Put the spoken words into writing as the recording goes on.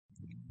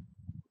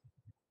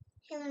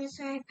Hey Luna,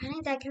 so I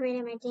finally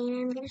decorated my day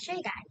and I'm gonna show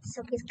you guys.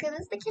 So basically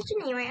this is the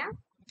kitchen area.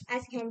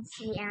 As you can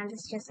see, and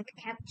it's just like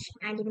a couch.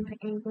 I didn't put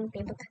anything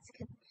there because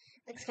it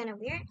looks kind of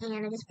weird,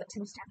 and I just put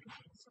some stuff in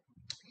here.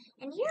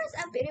 And here's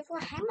a beautiful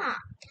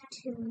hammock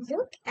to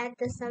look at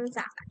the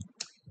sunset.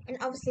 And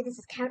obviously this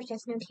is couch,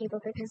 there's no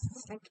table because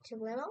it's like too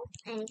little,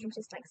 and you can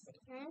just like sit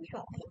here and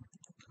enjoy.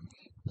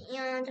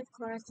 And of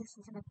course this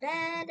is a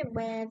bed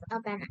with a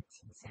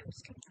vanity. So I'm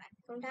just gonna like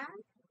go down.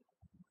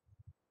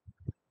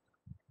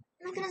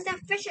 Oh my goodness, they're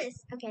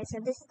fishes! Okay,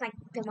 so this is like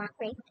the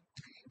walkway.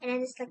 And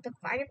then it's like the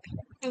fire pit.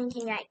 And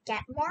you can like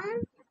get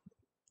warm.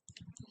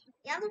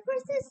 Yeah, of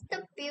course is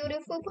the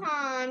beautiful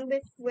pond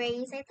with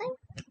rays, I think.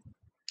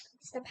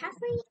 It's the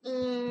pathway.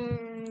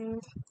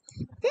 And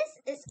this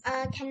is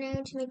a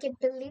canoe to make it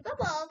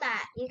believable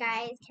that you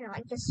guys can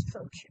like just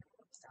float through.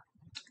 So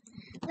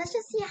let's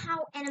just see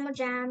how Animal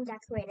Jam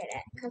decorated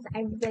it. Because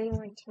I really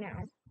want to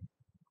know.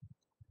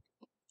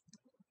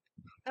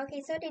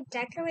 Okay, so they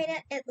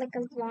decorated it like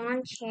a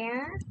lawn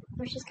chair,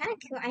 which is kind of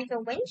cool. I have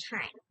a wind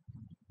chime.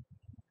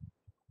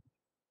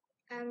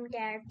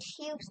 There are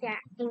tubes, there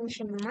are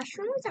ancient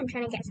mushrooms. I'm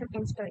trying to get some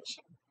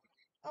inspiration.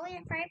 Oh,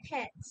 yeah, fire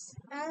pits.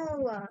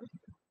 Oh,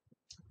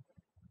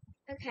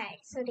 okay,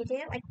 so they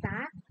did it like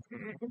that.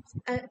 It's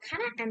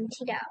kind of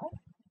empty though.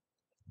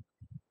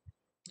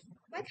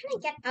 Why can't I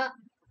get up?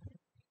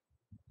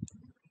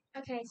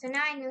 Okay, so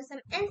now I know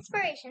some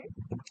inspiration.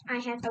 I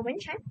have a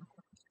wind chime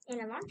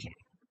and a lawn chair.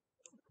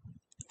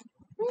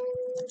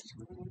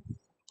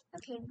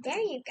 Okay,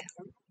 there you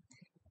go.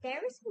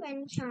 There is a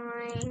wind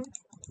chime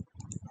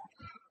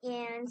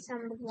and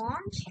some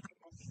lawn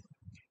chairs.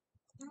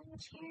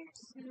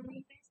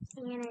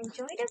 And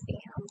enjoy the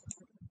view.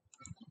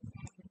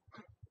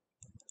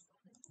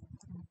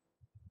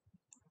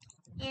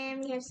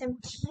 And we have some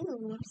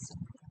tubes.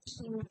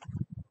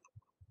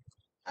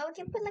 Oh, we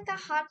can put like a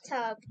hot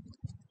tub.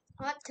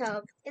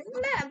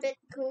 Isn't that a bit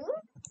cool?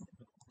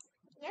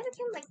 Yeah, we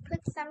can like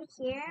put some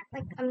here,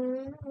 like a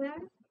mini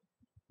room.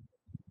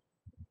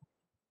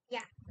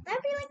 Yeah,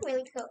 that'd be like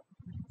really cool.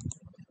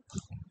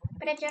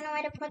 But I don't know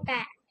where to put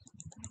that.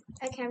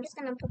 Okay, I'm just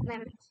gonna put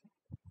them.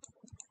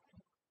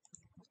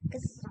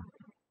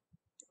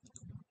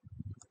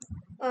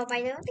 Well, but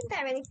I don't think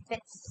that really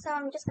fits, so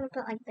I'm just gonna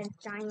put like the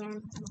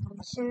giant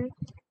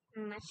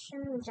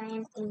mushroom,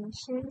 giant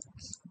ancient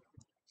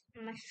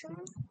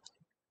mushroom.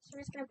 So I'm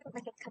just gonna put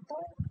like a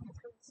couple.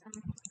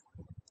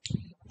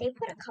 They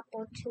put a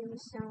couple too,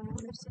 so I'm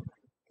just gonna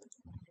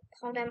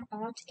pull them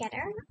all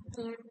together.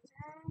 And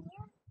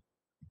yeah,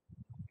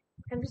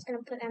 I'm just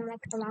gonna put them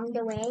like along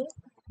the way.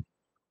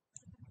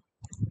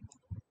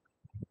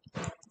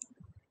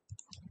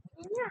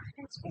 And yeah,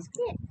 that's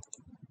basically it.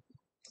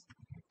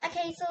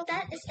 Okay, so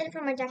that is it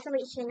for my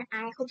decoration.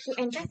 I hope you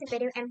enjoyed the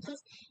video, and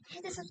please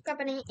hit the subscribe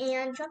button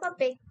and drop a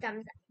big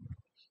thumbs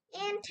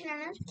up. And turn on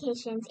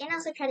notifications, and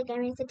also try to get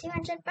me to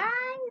 200 by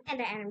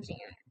the end of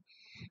June.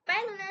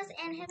 Bye, Lunas,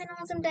 and have an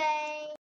awesome day!